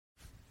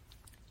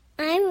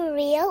I'm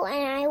Rio,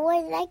 and I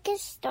would like a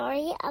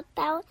story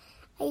about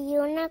a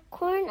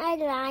unicorn, a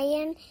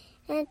lion,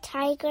 and a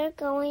tiger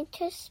going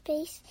to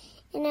space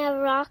in a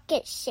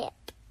rocket ship.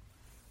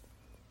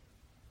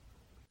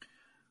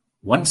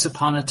 Once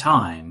upon a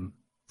time,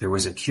 there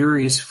was a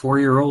curious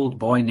 4-year-old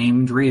boy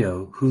named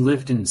Rio who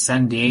lived in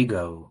San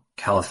Diego,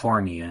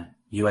 California,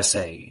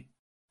 USA.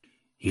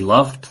 He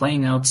loved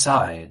playing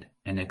outside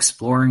and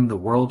exploring the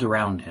world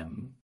around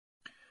him.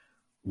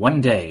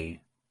 One day,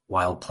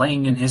 while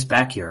playing in his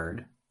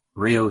backyard,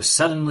 Rio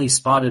suddenly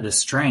spotted a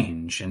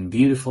strange and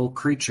beautiful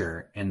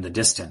creature in the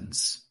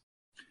distance.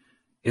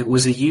 It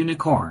was a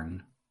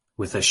unicorn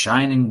with a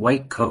shining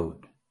white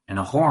coat and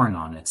a horn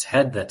on its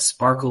head that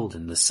sparkled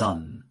in the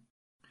sun.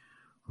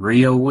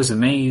 Rio was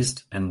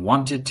amazed and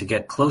wanted to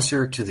get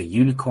closer to the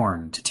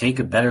unicorn to take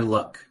a better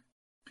look.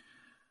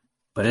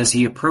 But as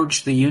he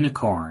approached the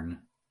unicorn,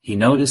 he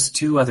noticed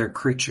two other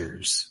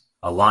creatures,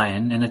 a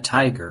lion and a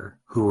tiger,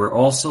 who were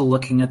also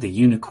looking at the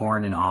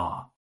unicorn in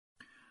awe.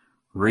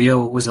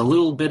 Rio was a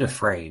little bit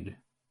afraid,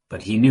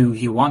 but he knew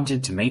he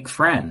wanted to make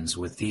friends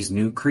with these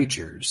new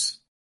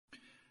creatures.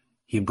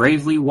 He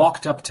bravely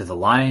walked up to the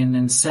lion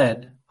and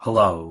said,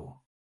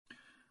 "Hello.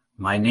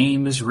 My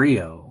name is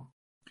Rio.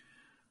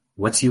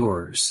 What's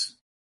yours?"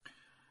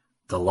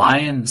 The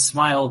lion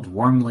smiled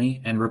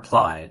warmly and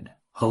replied,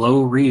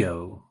 "Hello,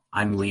 Rio.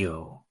 I'm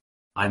Leo.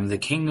 I'm the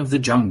king of the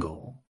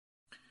jungle."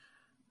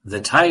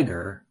 The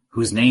tiger,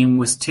 whose name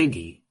was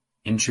Tiggy,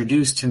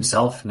 introduced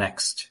himself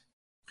next.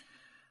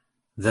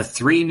 The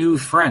three new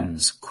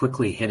friends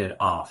quickly hit it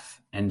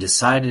off and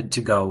decided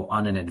to go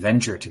on an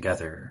adventure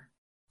together.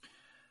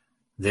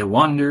 They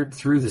wandered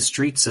through the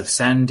streets of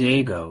San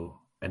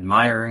Diego,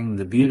 admiring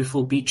the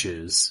beautiful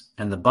beaches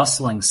and the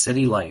bustling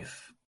city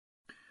life.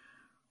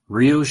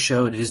 Rio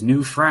showed his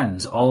new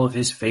friends all of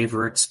his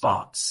favorite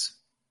spots,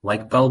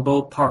 like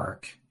Balboa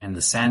Park and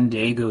the San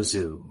Diego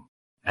Zoo.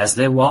 As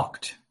they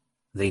walked,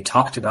 they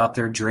talked about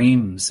their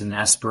dreams and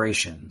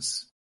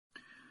aspirations.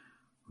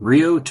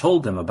 Rio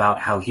told them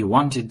about how he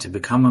wanted to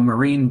become a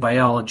marine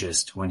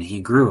biologist when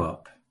he grew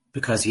up,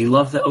 because he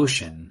loved the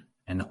ocean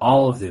and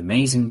all of the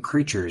amazing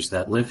creatures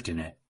that lived in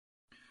it.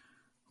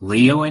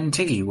 Leo and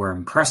Tiggy were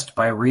impressed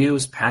by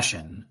Rio's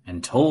passion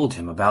and told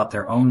him about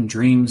their own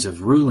dreams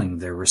of ruling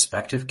their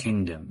respective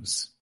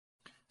kingdoms.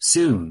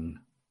 Soon,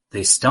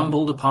 they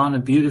stumbled upon a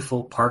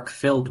beautiful park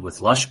filled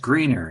with lush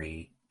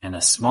greenery and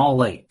a small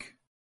lake.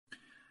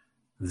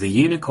 The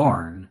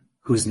unicorn,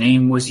 whose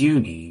name was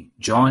Uni,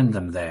 joined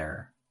them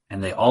there,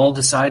 and they all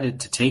decided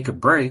to take a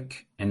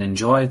break and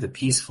enjoy the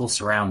peaceful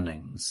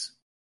surroundings.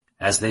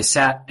 As they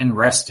sat and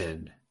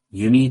rested,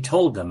 Uni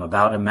told them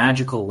about a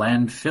magical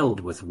land filled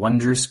with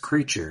wondrous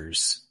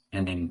creatures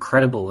and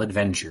incredible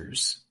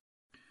adventures.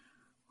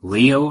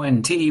 Leo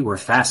and Tiggy were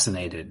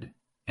fascinated,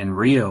 and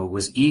Rio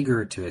was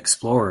eager to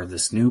explore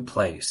this new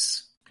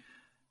place.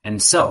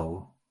 And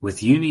so,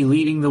 with Uni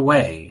leading the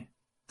way,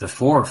 the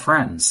four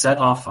friends set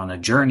off on a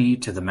journey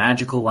to the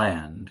magical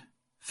land,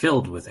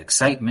 filled with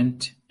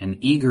excitement and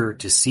eager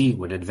to see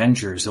what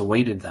adventures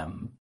awaited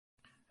them.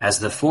 As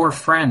the four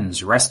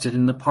friends rested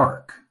in the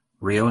park,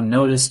 Rio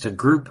noticed a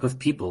group of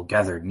people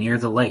gathered near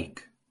the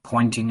lake,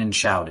 pointing and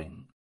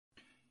shouting.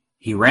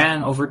 He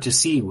ran over to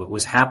see what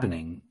was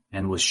happening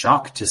and was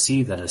shocked to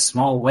see that a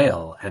small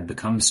whale had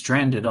become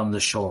stranded on the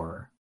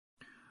shore.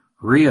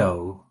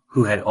 Rio,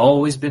 who had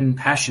always been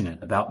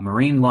passionate about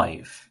marine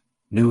life,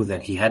 knew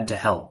that he had to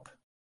help.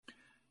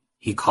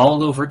 He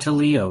called over to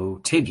Leo,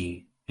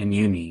 Tiggy, and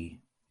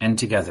Uni, and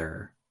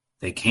together,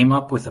 they came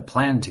up with a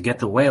plan to get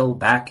the whale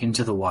back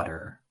into the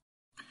water.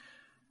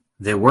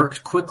 They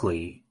worked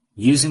quickly,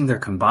 using their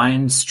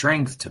combined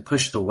strength to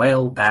push the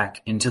whale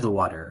back into the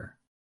water.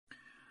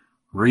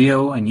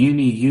 Rio and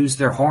Uni used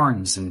their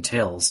horns and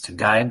tails to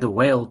guide the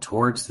whale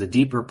towards the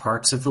deeper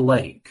parts of the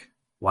lake,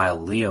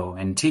 while Leo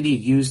and Tiggy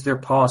used their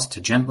paws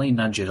to gently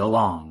nudge it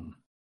along.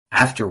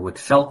 After what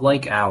felt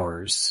like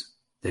hours,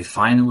 they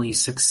finally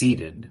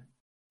succeeded.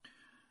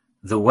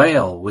 The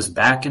whale was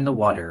back in the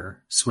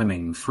water,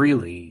 swimming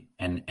freely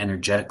and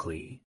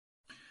energetically.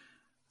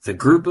 The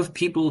group of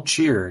people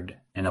cheered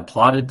and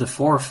applauded the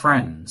four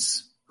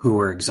friends, who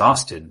were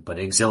exhausted but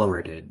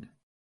exhilarated.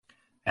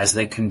 As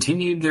they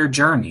continued their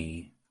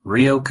journey,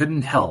 Rio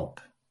couldn't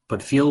help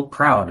but feel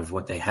proud of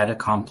what they had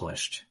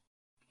accomplished.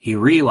 He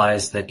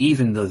realized that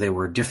even though they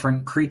were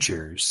different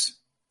creatures,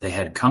 they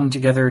had come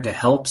together to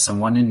help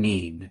someone in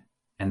need,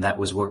 and that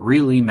was what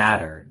really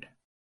mattered.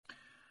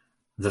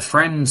 The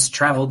friends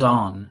traveled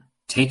on,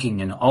 taking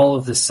in all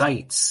of the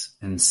sights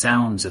and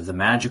sounds of the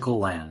magical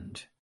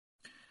land.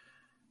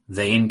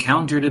 They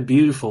encountered a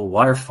beautiful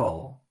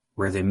waterfall,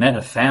 where they met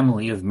a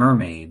family of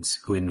mermaids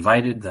who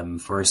invited them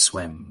for a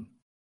swim.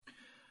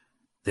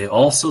 They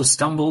also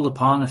stumbled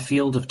upon a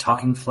field of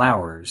talking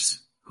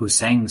flowers, who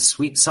sang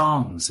sweet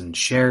songs and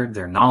shared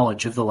their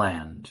knowledge of the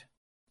land.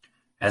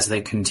 As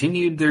they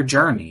continued their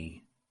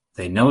journey,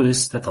 they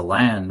noticed that the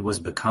land was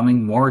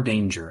becoming more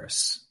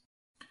dangerous.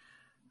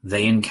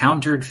 They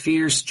encountered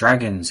fierce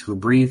dragons who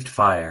breathed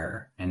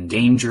fire and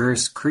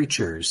dangerous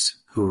creatures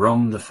who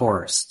roamed the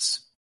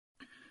forests.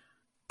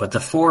 But the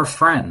four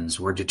friends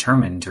were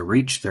determined to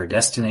reach their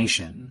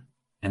destination,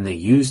 and they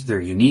used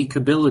their unique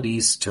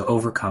abilities to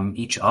overcome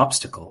each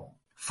obstacle.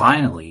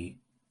 Finally,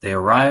 they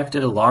arrived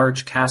at a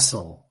large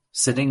castle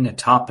sitting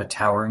atop a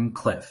towering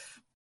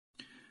cliff.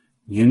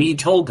 Uni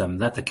told them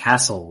that the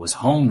castle was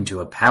home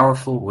to a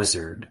powerful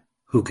wizard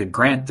who could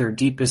grant their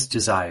deepest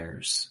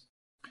desires.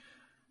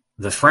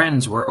 The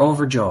friends were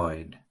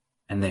overjoyed,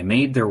 and they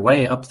made their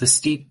way up the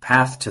steep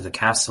path to the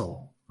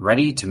castle,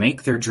 ready to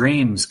make their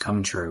dreams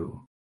come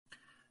true.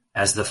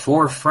 As the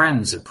four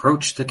friends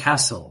approached the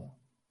castle,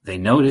 they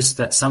noticed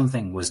that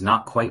something was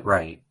not quite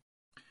right.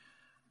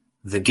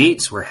 The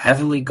gates were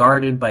heavily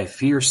guarded by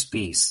fierce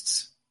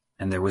beasts,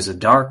 and there was a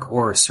dark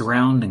aura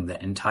surrounding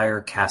the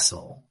entire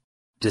castle.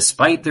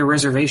 Despite their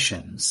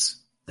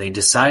reservations, they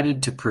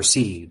decided to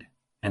proceed,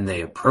 and they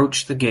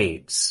approached the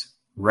gates,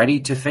 ready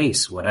to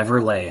face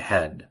whatever lay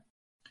ahead.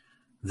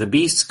 The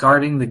beasts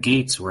guarding the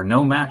gates were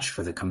no match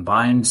for the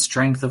combined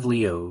strength of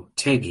Leo,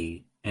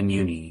 Tiggy, and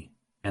Uni,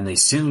 and they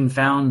soon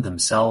found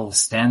themselves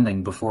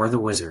standing before the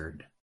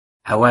wizard.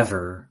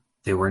 However,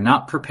 they were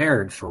not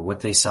prepared for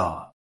what they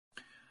saw.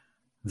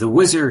 The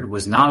wizard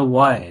was not a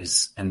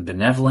wise and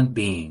benevolent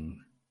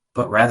being,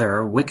 but rather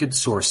a wicked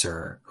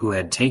sorcerer who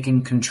had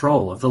taken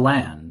control of the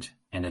land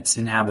and its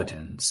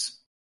inhabitants.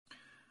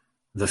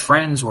 The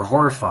friends were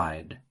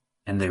horrified,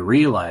 and they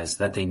realized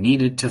that they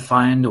needed to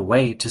find a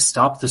way to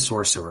stop the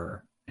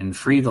sorcerer and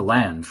free the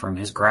land from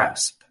his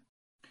grasp.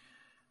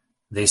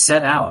 They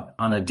set out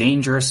on a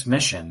dangerous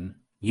mission,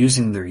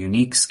 using their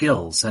unique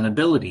skills and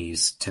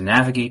abilities to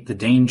navigate the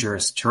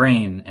dangerous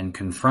terrain and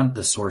confront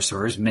the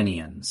sorcerer's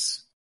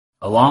minions.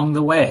 Along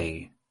the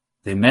way,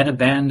 they met a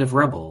band of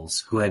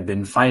rebels who had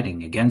been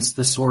fighting against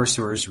the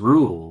sorcerer's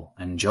rule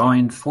and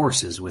joined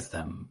forces with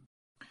them.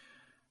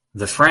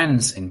 The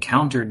friends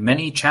encountered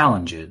many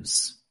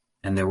challenges,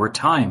 and there were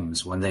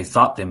times when they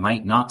thought they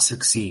might not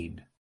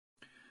succeed.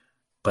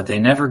 But they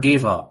never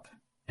gave up,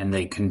 and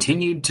they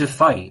continued to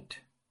fight,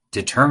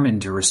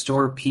 determined to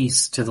restore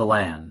peace to the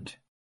land.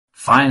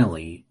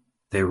 Finally,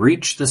 they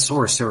reached the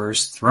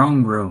sorcerer's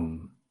throne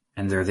room,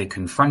 and there they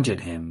confronted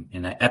him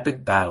in an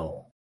epic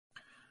battle.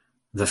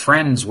 The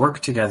friends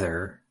worked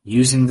together,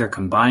 using their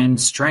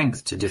combined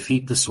strength to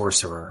defeat the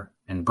sorcerer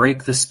and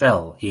break the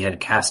spell he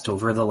had cast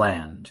over the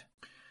land.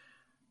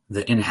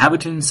 The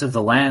inhabitants of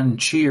the land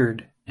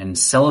cheered and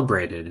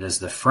celebrated as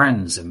the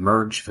friends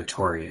emerged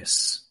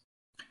victorious.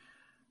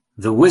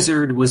 The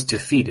wizard was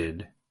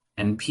defeated,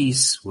 and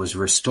peace was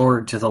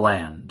restored to the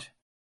land.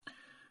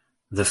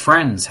 The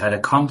friends had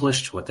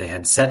accomplished what they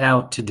had set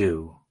out to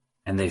do,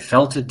 and they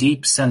felt a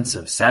deep sense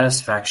of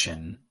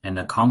satisfaction and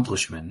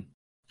accomplishment.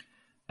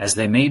 As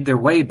they made their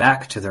way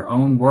back to their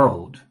own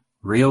world,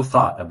 Rio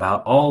thought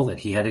about all that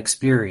he had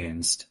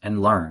experienced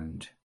and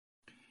learned.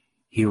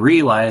 He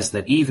realized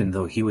that even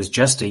though he was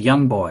just a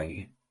young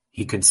boy,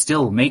 he could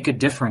still make a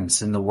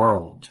difference in the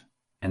world,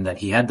 and that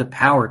he had the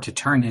power to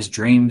turn his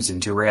dreams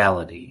into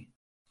reality.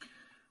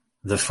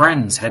 The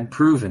friends had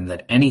proven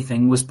that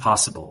anything was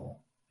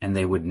possible, and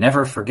they would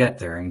never forget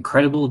their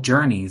incredible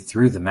journey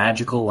through the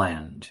magical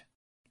land.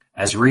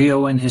 As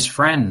Rio and his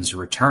friends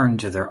returned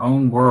to their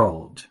own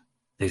world,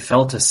 they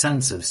felt a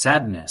sense of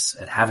sadness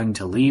at having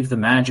to leave the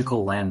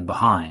magical land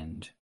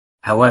behind.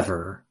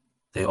 However,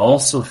 they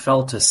also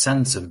felt a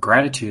sense of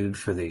gratitude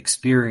for the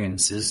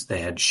experiences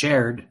they had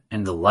shared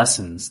and the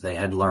lessons they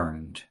had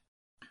learned.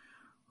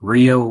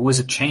 Rio was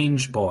a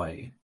changed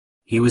boy.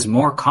 He was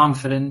more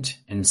confident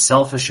and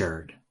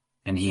self-assured,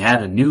 and he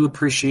had a new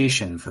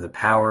appreciation for the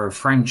power of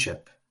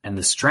friendship and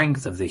the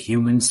strength of the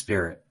human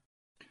spirit.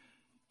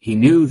 He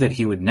knew that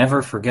he would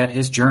never forget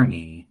his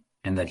journey,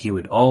 and that he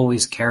would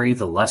always carry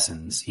the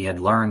lessons he had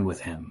learned with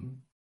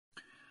him.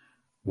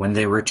 When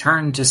they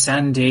returned to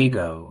San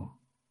Diego,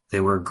 they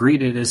were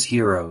greeted as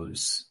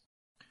heroes.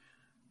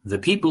 The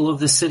people of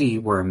the city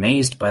were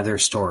amazed by their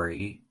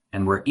story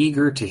and were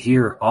eager to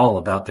hear all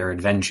about their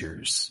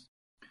adventures.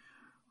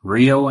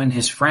 Rio and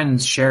his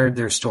friends shared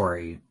their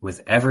story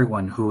with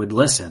everyone who would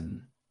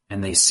listen,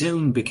 and they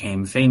soon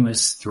became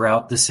famous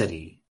throughout the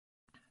city.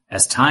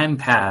 As time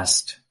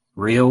passed,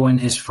 Rio and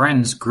his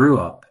friends grew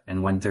up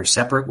and went their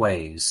separate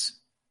ways,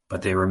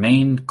 but they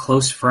remained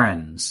close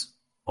friends,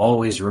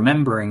 always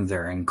remembering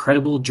their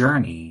incredible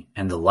journey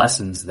and the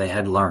lessons they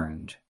had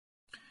learned.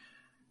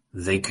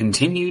 They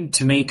continued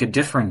to make a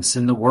difference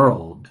in the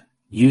world,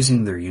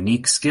 using their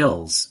unique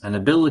skills and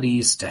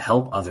abilities to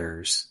help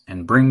others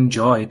and bring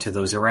joy to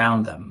those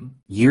around them.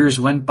 Years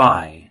went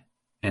by,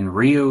 and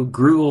Rio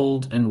grew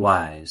old and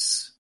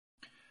wise.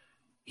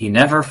 He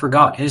never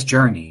forgot his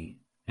journey,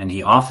 and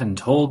he often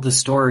told the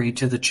story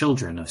to the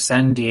children of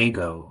San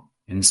Diego,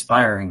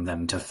 inspiring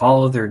them to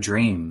follow their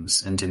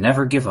dreams and to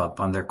never give up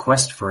on their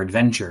quest for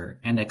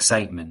adventure and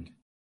excitement.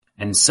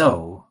 And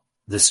so,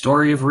 the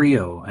story of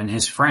Rio and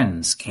his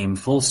friends came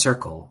full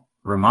circle,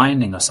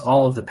 reminding us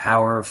all of the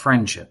power of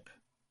friendship,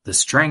 the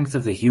strength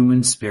of the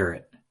human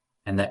spirit,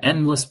 and the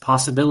endless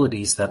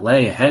possibilities that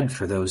lay ahead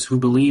for those who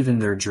believe in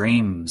their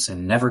dreams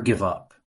and never give up.